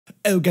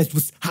Hey guys,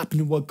 what's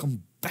happening?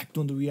 Welcome back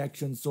to the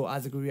reaction. So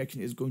आजको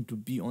reaction is going to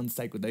be on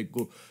Phsyco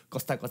दाइको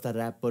कस्ता कस्ता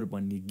rapper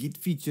भन्ने गीत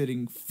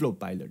featuring Flow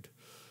Pilot.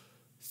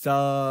 So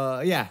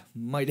yeah,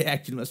 मैले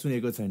एक्चुअलमा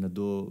सुनेको छैन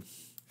दो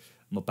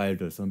म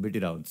पाइलटहरुसँग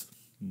भेटिरहेको हुन्छु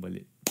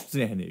मैले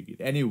सुनेको छैन यो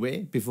गीत. Anyway,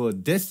 before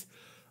this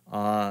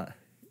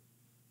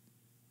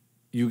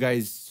you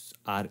guys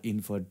are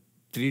in for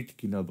treat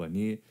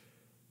किनभने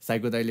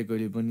Phsyco दाइले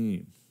कहिले पनि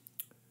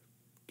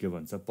के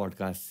भन्छ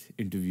पडकास्ट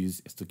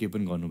इन्टरभ्युज यस्तो केही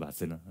पनि गर्नु भएको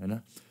छैन हैन.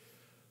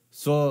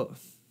 So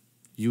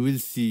you will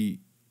see,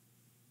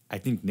 I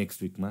think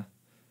next week ma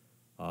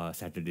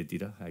Saturday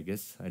tira I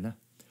guess हैन.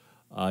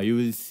 You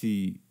will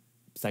see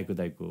Phsyco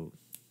दाइको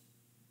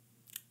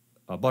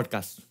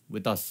podcast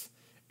with us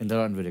in the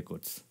Runway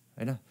Records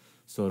हैन.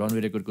 So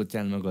Runway Record को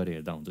च्यानलमा गएर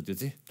हेर्दा हुन्छ त्यो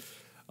चाहिँ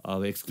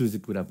अब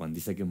एक्सक्लुसिभ कुरा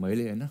भनिदिसके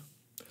मैले हैन.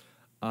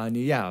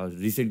 अनि या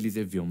रिसेन्टली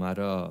चाहिँ भ्युमा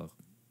र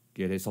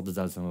के अरे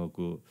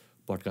शब्दजालसँगको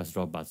पडकास्ट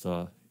ड्रप भएको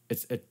छ.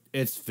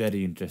 It's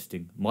very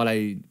interesting.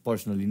 मलाई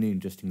पर्सनली नै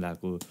इन्ट्रेस्टिङ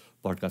लागेको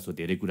पडकास्ट हो.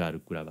 धेरै कुरा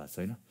भएको छ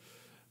हैन.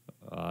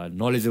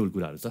 नलेजेबल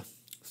कुराहरू छ.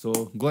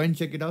 So go and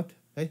check it out.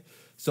 Hey.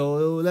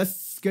 So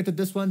let's get to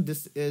this one.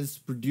 This is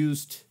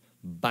produced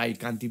by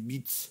Kanti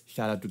Beats.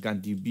 Shout out to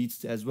Kanti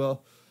Beats as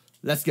well.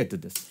 Let's get to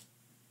this.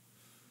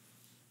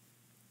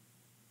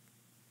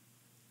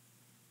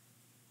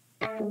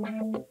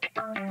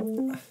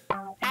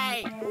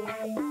 Hey.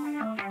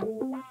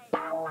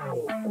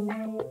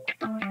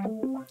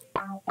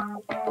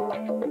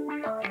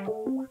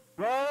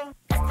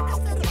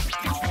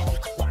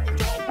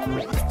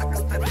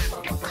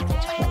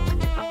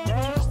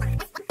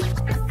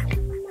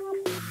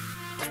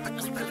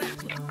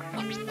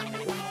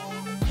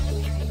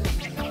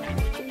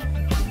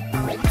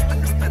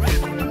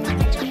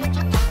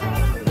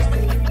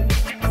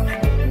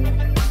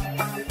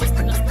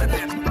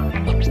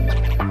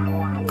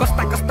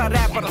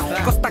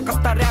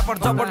 कस्ता rapper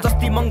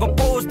जबरजस्ती महँगो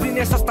pose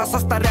दिने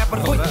सस्ता rapper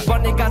कोही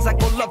बने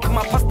गाजाको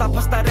लकमा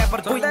फस्ता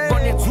rapper कोही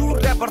बने झुर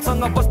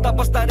ऱ्यापरसँग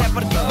बस्दा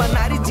ऱ्यापर दिलमा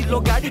नारी जिल्लो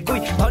गाडी कोही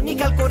धनी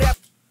खालको ऱ्याप.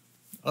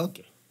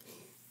 ओके,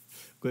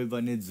 कोही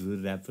बने झुर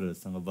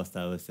ऱ्यापरहरूसँग बस्दा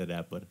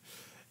ऱ्यापर.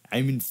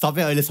 आई मिन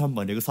सबै अहिलेसम्म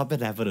भनेको सबै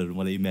ऱ्यापरहरू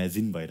मलाई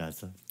इमेजिन भइरहेछ.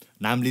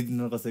 नाम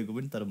लिदिन कसैको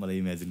पनि तर मलाई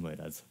इमेजिन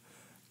भइरहेछ.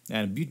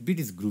 And beet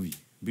is ग्रुभी.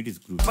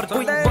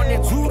 कोही बने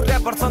झुर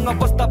ऱ्यापरसँग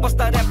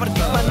बस्दा ऱ्यापर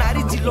दिलमा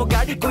नारी जिल्लो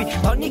गाडी कोही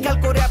धनी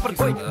खालको ऱ्यापर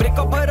कोही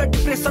ब्रेकअप भएर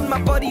डिप्रेसनमा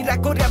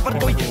परिरहेको ऱ्यापर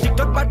कोही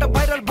टिकटकबाट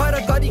भाइरल भएर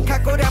गरी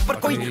खाएको ऱ्यापर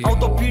कोही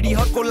आउँदो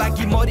पिँढीहरूको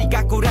लागि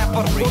मरिगएको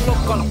ऱ्यापर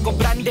लोकलको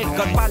ब्रान्डेड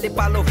घर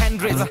पालो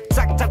ह्यान्ड्रेज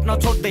चाक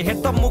नछोड्दै हेर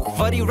त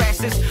मुखभरि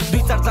ऱ्यासेस.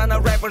 2-4 जना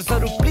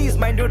ऱ्यापर्सहरू प्लिज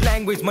माइन्ड योर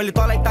ल्याङ्ग्वेज. मैले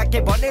तँलाई ताके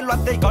भने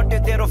लत्तै घट्यो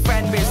तेरो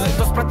फ्यान बेस.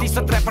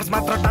 10% ऱ्यापर्स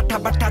मात्र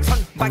टाटा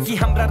छन् बाँकी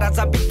हाम्रा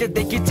राजा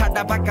बितेदेखि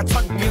छाडा भएका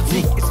छन्.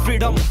 Music is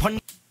freedom.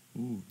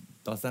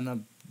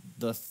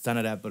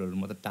 10जना ऱ्यापरहरू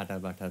मात्र टाटा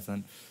बाटा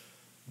छन्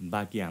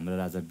बाँकी हाम्रो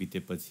राजा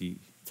बितेपछि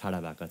छाडा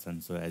भएका छन्.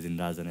 So as in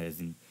Raja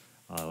as in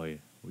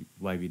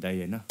vibey दाई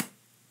होइन.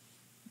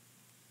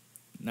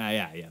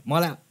 या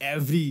मलाई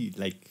एभ्री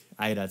लाइक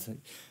आइरहेछ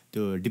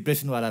त्यो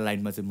डिप्रेसनवाला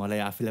लाइनमा चाहिँ मलाई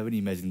आफैलाई पनि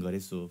इमेजिन गरेँ.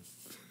 सो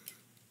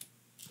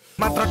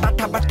मात्र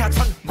टाटा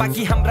छन्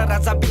बाँकी हाम्रा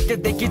राजा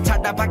बितेदेखि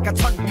छाडा भएका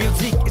छन्.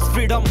 म्युजिक इज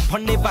फ्रिडम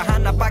भन्ने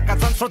बहाना पाएका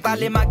छन्.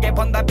 श्रोताले मागे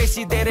भन्दा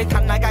बेसी धेरै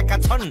खाना गएका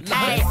छन्.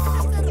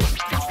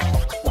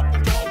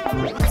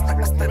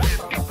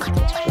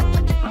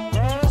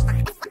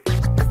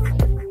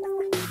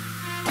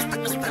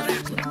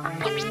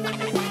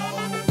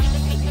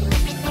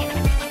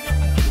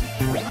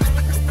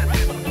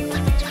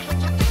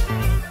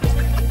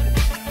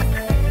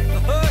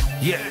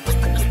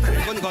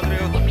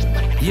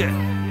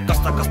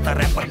 कस्ता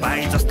ऱ्यापर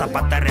भाइ जस्ता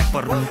पाता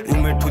ऱ्यापर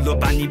उमेर ठुलो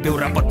बानी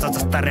बेउरा बच्चा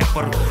जस्ता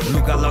ऱ्यापर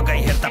लुगा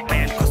लगाई हेर्दा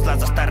प्यान्ट खोस्ला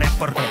जस्ता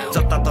ऱ्यापर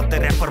जताततै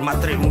ऱ्यापर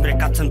मात्रै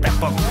उम्रेका छन्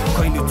व्यापक.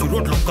 खैनी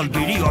चुरोट लोकल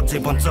बिडी अझै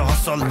भन्छ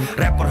हसल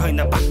ऱ्यापर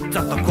होइन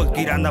बाच्चा त खोल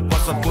किराना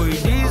पसल. कोही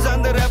डिज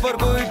आन्द ऱ्यापर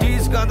कोही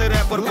डिज गाउँदै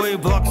ऱ्यापर कोही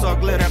भ्लग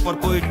सकले ऱ्यापर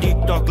कोही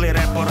टिकटकले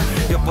ऱ्यापर.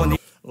 यो पनि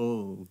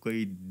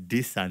कोही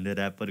डिस हान्ने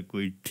ऱ्यापर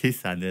कोही ठिस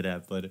हान्ने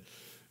ऱ्यापर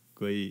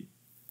कोही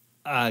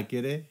के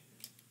अरे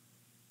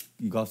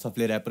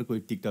गफसपले ऱ्यापर कोही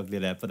टिकटकले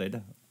ऱ्यापर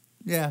होइन.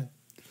 या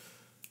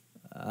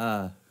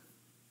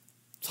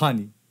छ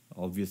नि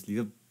अभियसली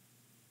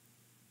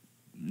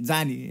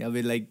जाने अब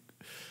लाइक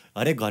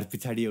हरेक घर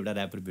पछाडि एउटा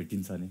ऱ्यापर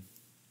भेटिन्छ नि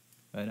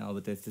होइन. अब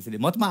त्यसैले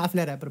म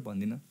आफूलाई ऱ्यापर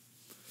भन्दिनँ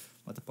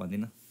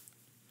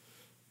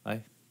है.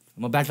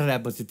 म ब्याटल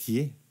ऱ्यापर चाहिँ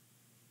थिएँ.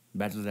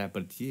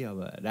 अब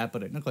ऱ्यापर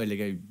होइन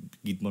कहिलेकाहीँ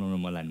गीत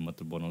बनाउन मन लाग्ने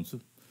मात्र बनाउँछु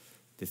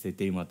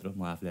त्यही मात्र.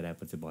 म आफूलाई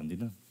ऱ्यापर चाहिँ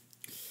भन्दिनँ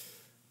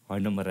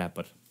होइन. म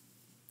rapper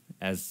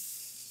as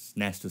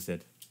next to shed.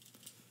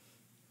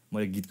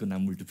 मैले गीतको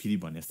नाम उल्टो फेरि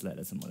भने जस्तो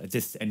लागेको छ मलाई.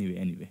 जस्ट एनिवे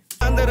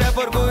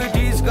ऱ्यापर कोही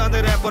डिज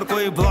गाउँदै ऱ्यापर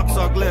कोही भ्लग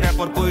सकले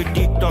ऱ्यापर कोही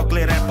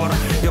टिकटकले ऱ्यापर.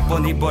 यो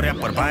पनि बो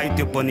ऱ्यापर भाइ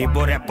त्यो पनि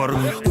बो ऱ्यापर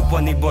ऊ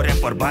पनि बो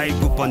ऱ्यापर भाइ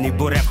ऊ पनि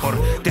बो ऱ्यापर.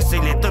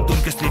 त्यसैले त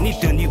दुर्गेशले नि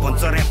त्यो नि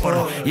भन्छ ऱ्यापर.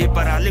 यही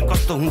पाराले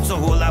कस्तो हुन्छ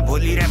होला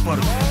भोलि ऱ्यापर.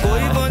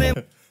 कोही भने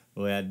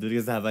हो यार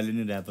दुर्गेश थापाले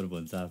नि ऱ्यापर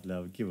भन्छ आफूलाई.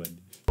 अब के भन्ने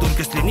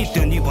त्यसले नि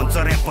त्यो नि भन्छ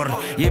ऱ्यापर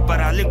यही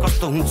पाराले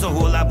कस्तो हुन्छ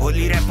होला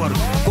भोलि ऱ्यापर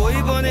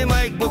कोही भने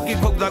माइक बोकी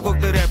खोक्दा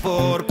खोक्दै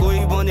ऱ्यापर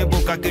कोही भने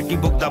बोका केटी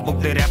बोक्दा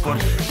बोक्दै ऱ्यापर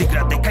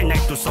तिग्रा देखाइ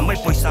नाइटो समय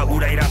पैसा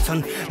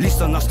उडाइरहेछन्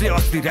लिसनर्सले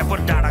अस्ति ऱ्यापर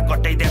डाँडा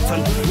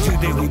कटाइदिएछन्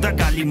जिउँदै हुँदा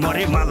गाली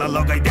मरे माला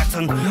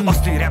लगाइदिएछन्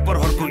अस्ति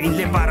ऱ्यापरहरूको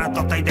यिनले पारा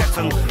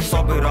तताइदिएछन्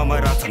सबै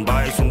रमाइरहेछन्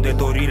भाइ सुन्दै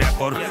दोरी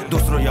ऱ्यापर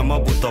दोस्रो यम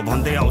बुद्ध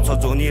भन्दै आउँछ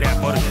जोनी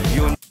ऱ्यापर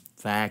यो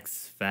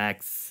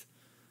फ्याक्स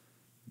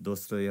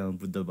दोस्रो यम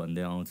बुद्ध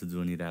भन्दै आउँछ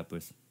जोनी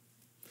ऱ्यापर्स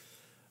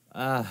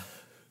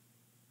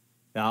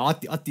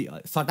अति अति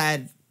सटायर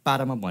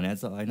पारामा भनेको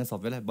छ होइन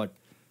सबैलाई बट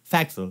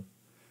फ्याक्ट्स हो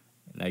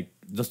लाइक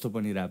जस्तो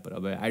पनि ऱ्यापर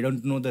अब I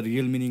don't know the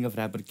real meaning of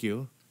rapper के हो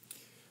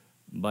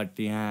बट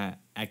यहाँ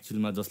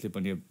एक्चुअलमा जसले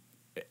पनि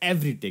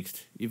एभ्री टेक्स्ट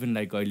इभन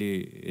लाइक अहिले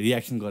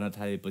रियाक्सन गर्न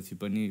थालेपछि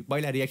पनि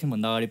पहिला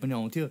रियाक्सनभन्दा अगाडि पनि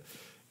आउँथ्यो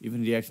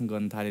इभन रियाक्सन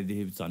गर्न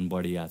थालेदेखि झन्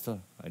बढिरहेको छ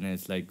होइन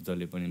इट्स लाइक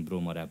जसले पनि ब्रो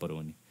म ऱ्यापर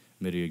हो नि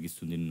मेरो यो गीत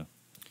सुनिदिनु न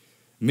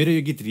मेरो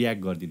यो गीत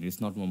रियाक्ट गरिदिनु इट्स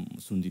नट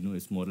म सुनिदिनु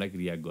इट्स मोर लाइक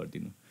रियाक्ट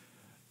गरिदिनु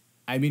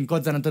आई मिन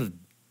कतिजना त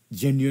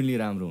जेन्युनली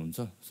राम्रो हुन्छ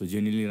सो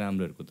जेन्युनली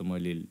राम्रोहरूको त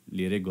मैले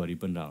लिएरै गरि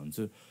पनि रहेको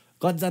हुन्छु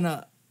कतिजना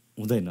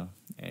हुँदैन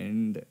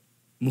एन्ड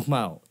मुखमा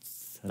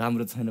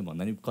राम्रो छैन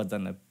भन्दा नि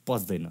कतिजनालाई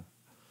पच्दैन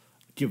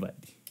के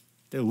भयो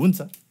त्यो हुन्छ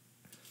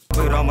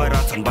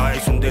रमाइरहेछन् भाइ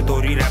सुन्दै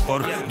दोरी ऱ्यापर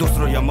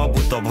दोस्रो यम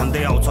बुद्ध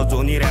भन्दै आउँछ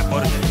जोनी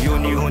ऱ्यापर यो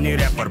नि हो नि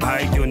ऱ्यापर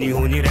भाइ त्यो नि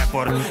हो नि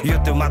ऱ्यापर यो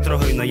त्यो मात्र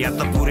होइन यहाँ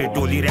त पुरै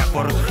टोली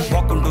ऱ्यापर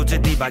भकुन्डो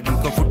चाहिँ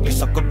दिभागिमको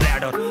फुटिसक्को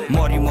ब्ल्याडर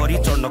मरी मरी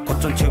चढ्न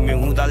खोज्छन् छेउमे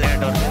हुँदा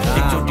ल्याडर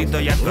एकचोटि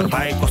त याद गर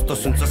भाइ कस्तो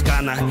सुन्छस्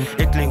गाना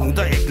एक्लै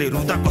हुँदा एक्लै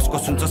रुँदा कसको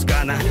सुन्छस्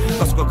गाना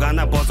कसको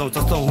गाना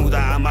बजाउँछस् त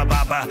हुँदा आमा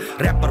बाबा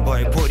ऱ्यापर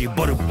भए फोरी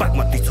बरु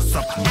बागमती छ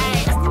सफा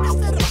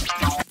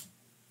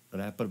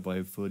ऱ्यापर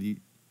भए फोरी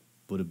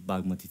बरु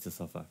बागमती छ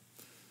सफा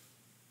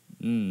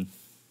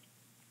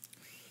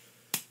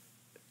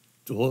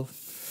हो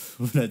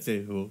हुन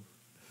चाहिँ हो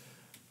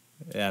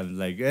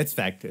लाइक इट्स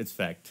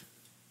फ्याक्ट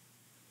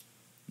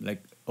लाइक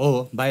हो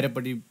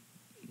बाहिरपट्टि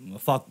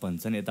फक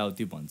भन्छन्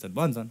यताउति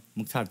भन्छन्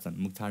मुख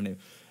छाड्ने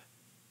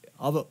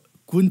अब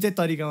कुन चाहिँ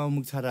तरिकामा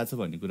मुख छाडिरहेको छ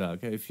भन्ने कुरा हो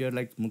क्या इफ युआर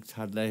लाइक मुख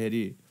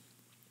छाड्दाखेरि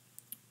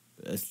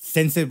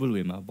सेन्सेबल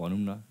वेमा भनौँ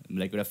न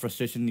लाइक एउटा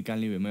फ्रस्ट्रेसन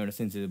निकाल्ने वेमा एउटा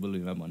सेन्सेबल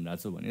वेमा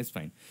भनिरहेको छु भने इट्स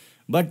फाइन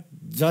बट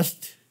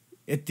जस्ट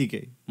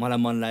यत्तिकै मलाई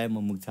मन लाग्यो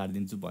म मुख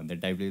छाडिदिन्छु भन्ने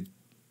टाइपले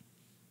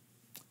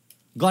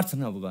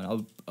गर्छन् अब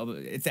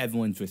इट्स एभ्री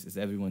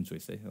वान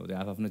चोइस है अब त्यो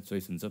आफ्नो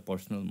चोइस हुन्छ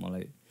पर्सनल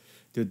मलाई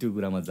त्यो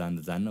कुरामा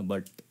जान्न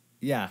बट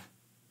या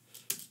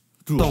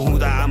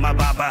हुँदा आमा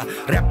बाबा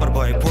ऱ्यापर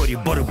भए फोरी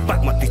बरु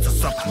बागमती छ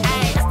सफा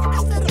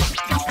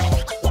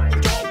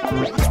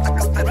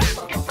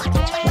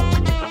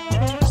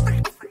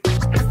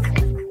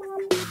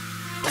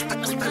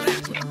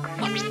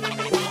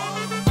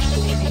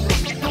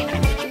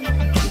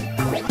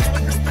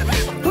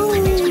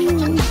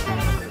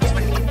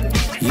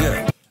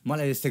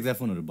मलाई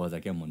सेक्जाफोनहरू बजा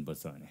क्या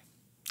मनपर्छ भने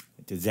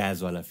त्यो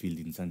ज्याजवाला फिल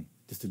दिन्छ नि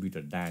त्यस्तो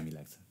बिटहरू दामी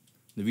लाग्छ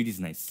द बिट इज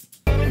नाइस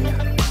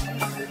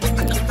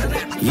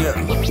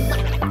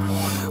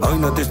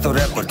होइन त्यस्तो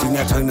ऱ्यापर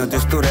चिन्या छैन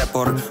त्यस्तो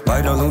ऱ्यापर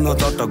भाइरल हुन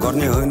चट्ट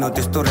गर्ने होइन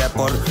त्यस्तो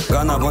ऱ्यापर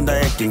गाना भन्दा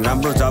एक्टिङ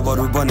राम्रो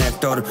जाबरु बन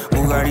एक्टर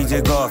बुगाडी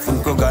चाहिँ गफ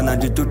उनको गाना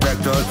डिटु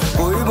ट्र्याक्टर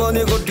कोही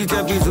भने गोटी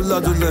च्यापी झुल्ला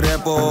झुल्दो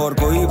ऱ्यापर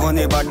कोही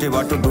भने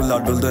बाटो डुल्ला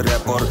डुल्दो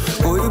ऱ्यापर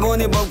कोही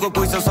भने बाउको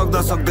पैसा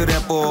सक्दै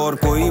ऱ्यापर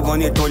कोही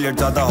भने टोइलेट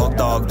जाँदा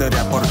हग्दै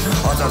ऱ्यापर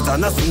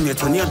 1000जना सुन्ने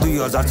छन् या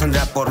 2000 छन्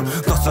ऱ्यापर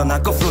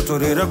 10जनाको फ्लो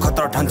चोरेर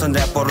खतरा ठान्छन्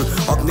ऱ्यापर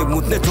हक्ने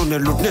मुत्ने चोर्ने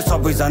लुट्ने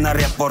सबैजना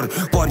ऱ्यापर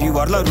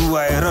परिवारलाई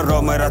रुवाएर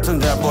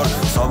रमाइरहेछन् ऱ्यापर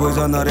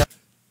सबैजना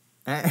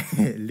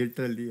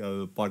लिटरली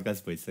अब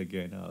पडकास्ट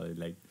भइसक्यो होइन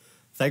लाइक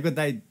साइको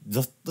दाइ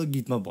जस्तो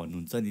गीतमा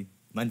भन्नुहुन्छ नि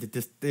मान्छे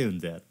त्यस्तै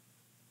हुन्छ यार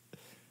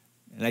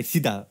लाइक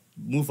सिधा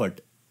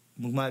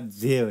मुखमा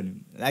जे हो नि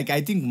लाइक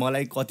आई थिङ्क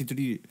मलाई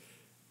कतिचोटि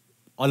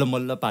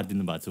अलमल्ल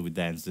पारिदिनु भएको छ with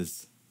the answers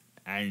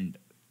and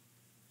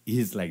he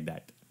is like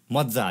that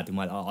मजा आएको थियो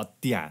मलाई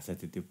अति हाँसेको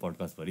थियो त्यो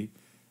पडकास्टभरि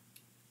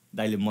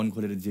दाइले मन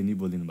खोलेर जे नि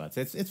बोलिदिनु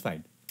भएको छ इट्स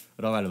फाइन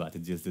रमाइलो भएको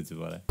थियो जस्तो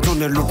चाहिँ मलाई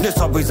चोर्ने लुट्ने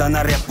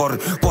सबैजना ऱ्यापर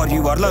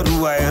परिवारलाई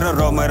रुवाएर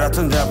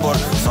रमाइरहेछन् ऱ्यापर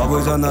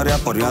सबैजना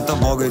ऱ्यापर यहाँ त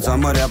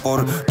बगैँचामा ऱ्यापर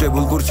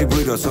टेबल कुर्सी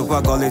भुइँर सोफा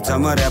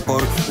गलैँचामा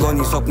ऱ्यापर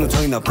गनी सक्नु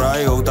छैन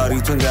प्राय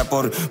औतारिन्छन्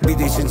ऱ्यापर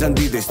विदेशी छन्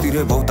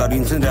विदेशतिरै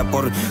भौतारिन्छन्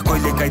ऱ्यापर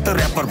कहिलेकाहीँ त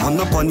ऱ्यापर भन्न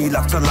पनि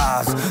लाग्छ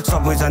लास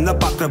सबैजना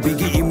पाक्र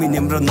बिगी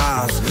इमिनेम र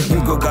नास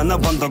यिनको गाना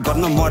बन्द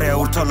गर्न मर्या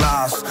उठ्छ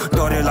लास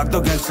डरे लाग्दो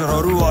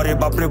ग्याङ्स्टरहरू अरे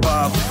बाप्रे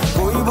बाप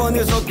कोही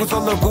भने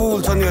सकुशल गुल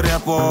छ नि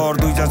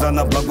ऱ्यापर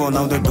 2-4जना ब्लग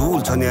बनाउँदै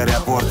भूल छ नि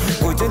ऱ्यापर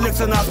कोही चाहिँ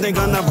लेख्छन् आफ्नै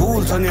गाना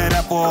भूल छ नि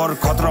ऱ्यापर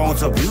खतरा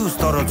आउँछ भ्युज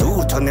तर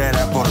झुट छ नि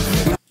rapper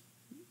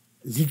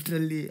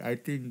literally I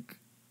think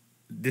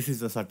this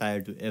is a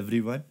satire to every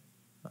one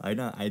होइन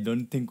आई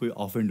डोन्ट थिङ्क कोही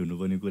अफेन्ड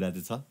हुनुपर्ने कुरा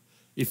चाहिँ छ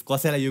इफ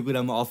कसैलाई यो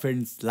कुरामा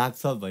अफेन्स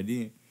लाग्छ भने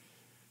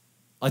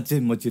अझै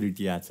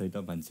मेच्युरिटी आएको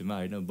छैन मान्छेमा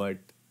होइन but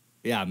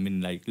I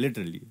mean like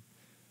literally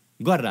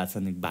गरिरहेछ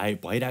नि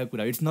भइरहेको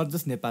कुरा इट्स नट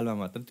जस्ट नेपालमा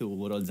मात्र त्यो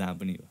ओभरअल जहाँ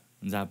पनि हो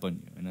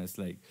होइन इट्स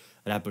लाइक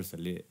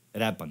ऱ्यापर्सहरूले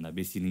ऱ्यापभन्दा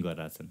बेसी नै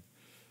गरिरहेछन्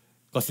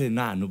कसैले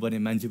नहान्नुपर्ने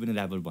मान्छे पनि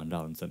ऱ्यापर भनेर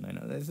हुन्छन् होइन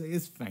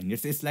it's fine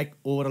it's like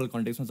overall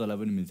कन्टेक्समा जसलाई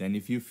पनि मिल्छ and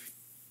if you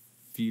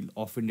feel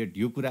offended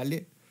यो कुराले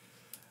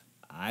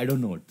I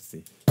don't know what to say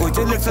कोही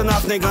चाहिँ लेख्छन्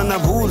आफ्नै गाना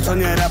भुल छ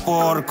नि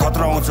ऱ्यापर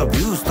खतरा आउँछ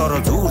भ्युज तर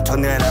झुट छ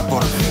नि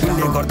ऱ्यापर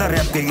यसले गर्दा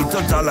ऱ्यापको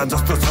इज्जत जाला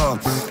जस्तो छ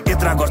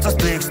यत्रा गर्छस्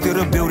ट्रेक्स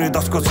तेरो बेउरे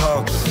 10 को छ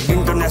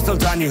इन्टरनेसनल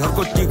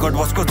जानेहरूको टिकट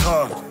बसको छ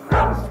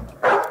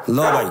ल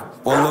भाइ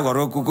पल्लो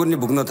घरको कुकुर नि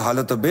भुक्न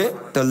थाल्यो त बे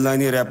त्यसलाई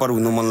नि ऱ्यापर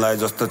हुनु मन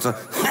लाग्यो जस्तो छ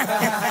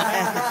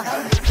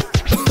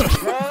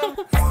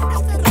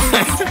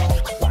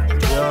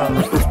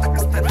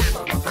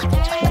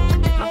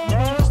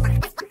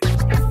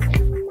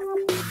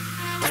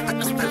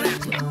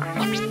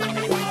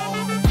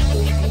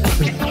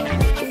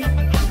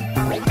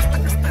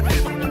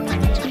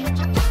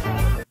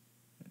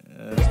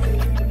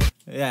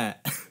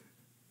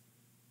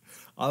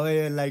अब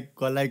लाइक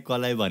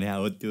कसलाई भने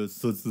हो त्यो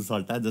सोच्नु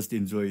सट्टा जस्ट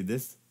इन्जोय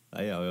दिस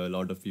है अब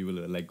लट अफ पिपल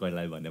लाइक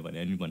कसलाई भन्यो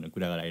भने नि भन्ने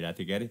कुरा आइरहेको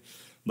थियो क्यारे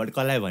बट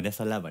कसलाई भने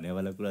सल्लाह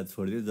भन्नेवाला कुरा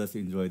छोडिदियो जस्ट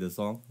इन्जोय द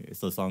सङ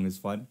यस्तो song is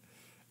fun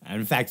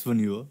and facts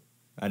पनि हो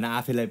होइन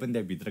आफैलाई पनि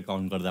त्यहाँभित्र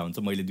काउन्ट गर्दा हुन्छ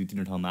मैले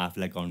 2-3 ठाउँमा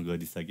आफूलाई काउन्ट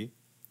गरिसकेँ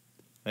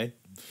है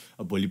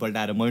अब भोलिपल्ट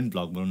आएर म पनि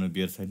भ्लग बनाउनु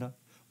बेर छैन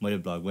मैले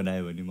भ्लग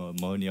बनाएँ भने म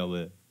पनि अब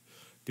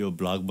त्यो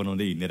भ्लग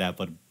बनाउँदै हिँड्ने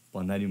ऱ्यापर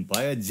भन्दा नि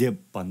भयो जे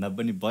भन्दा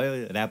पनि भयो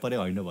ऱ्यापरै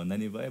होइन भन्दा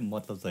नि भयो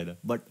मतलब छैन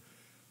बट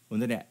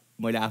हुन्छ नि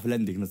मैले आफूलाई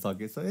पनि देख्न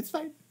सकेँ so it's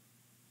fine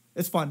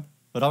it's fun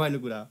रमाइलो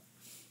कुरा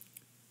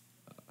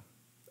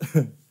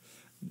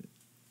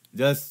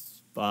जस्ट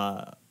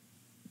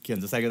के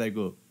भन्छ साइको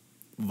दाइको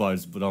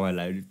भर्स रमाइलो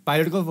लाग्यो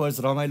पाइलटको भर्स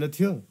रमाइलो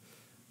थियो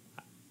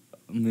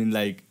मिन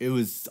लाइक इट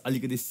वाज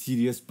अलिकति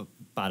सिरियस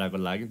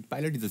पाराको लाग्यो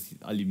पाइलट चाहिँ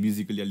अलि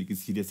म्युजिकली अलिकति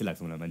सिरियसै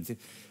लाग्छ मलाई मान्छे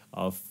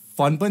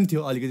फन पनि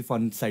थियो अलिकति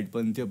फन साइड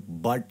पनि थियो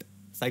बट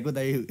साइको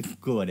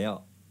दाइको भने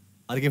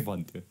अर्कै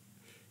फन थियो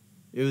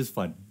it was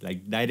fun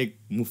like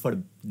direct मुफर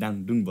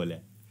डाङडुङ बोल्या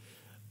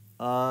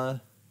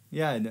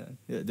या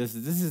this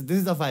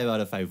is the 5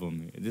 out of 5 for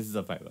me this is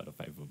the 5 out of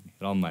 5 for me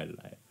रमाइलो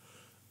लाग्यो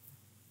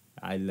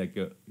आई लाइक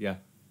या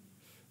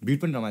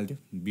बिट पनि रमाइलो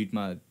थियो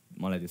बिटमा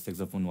मलाई त्यो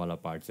सेक्सोफोनवाला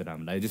पार्ट चाहिँ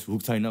राम्रो लाग्यो जस्ट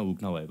हुक छैन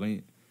हुक नभए पनि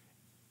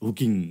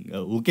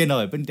हुकै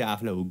नभए पनि त्यो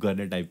आफूलाई हुक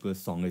गर्ने टाइपको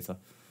सँगै छ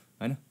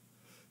होइन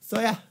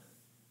so yeah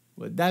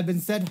with that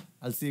being said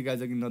I'll see you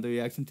guys again in another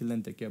reaction till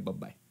then take care bye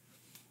bye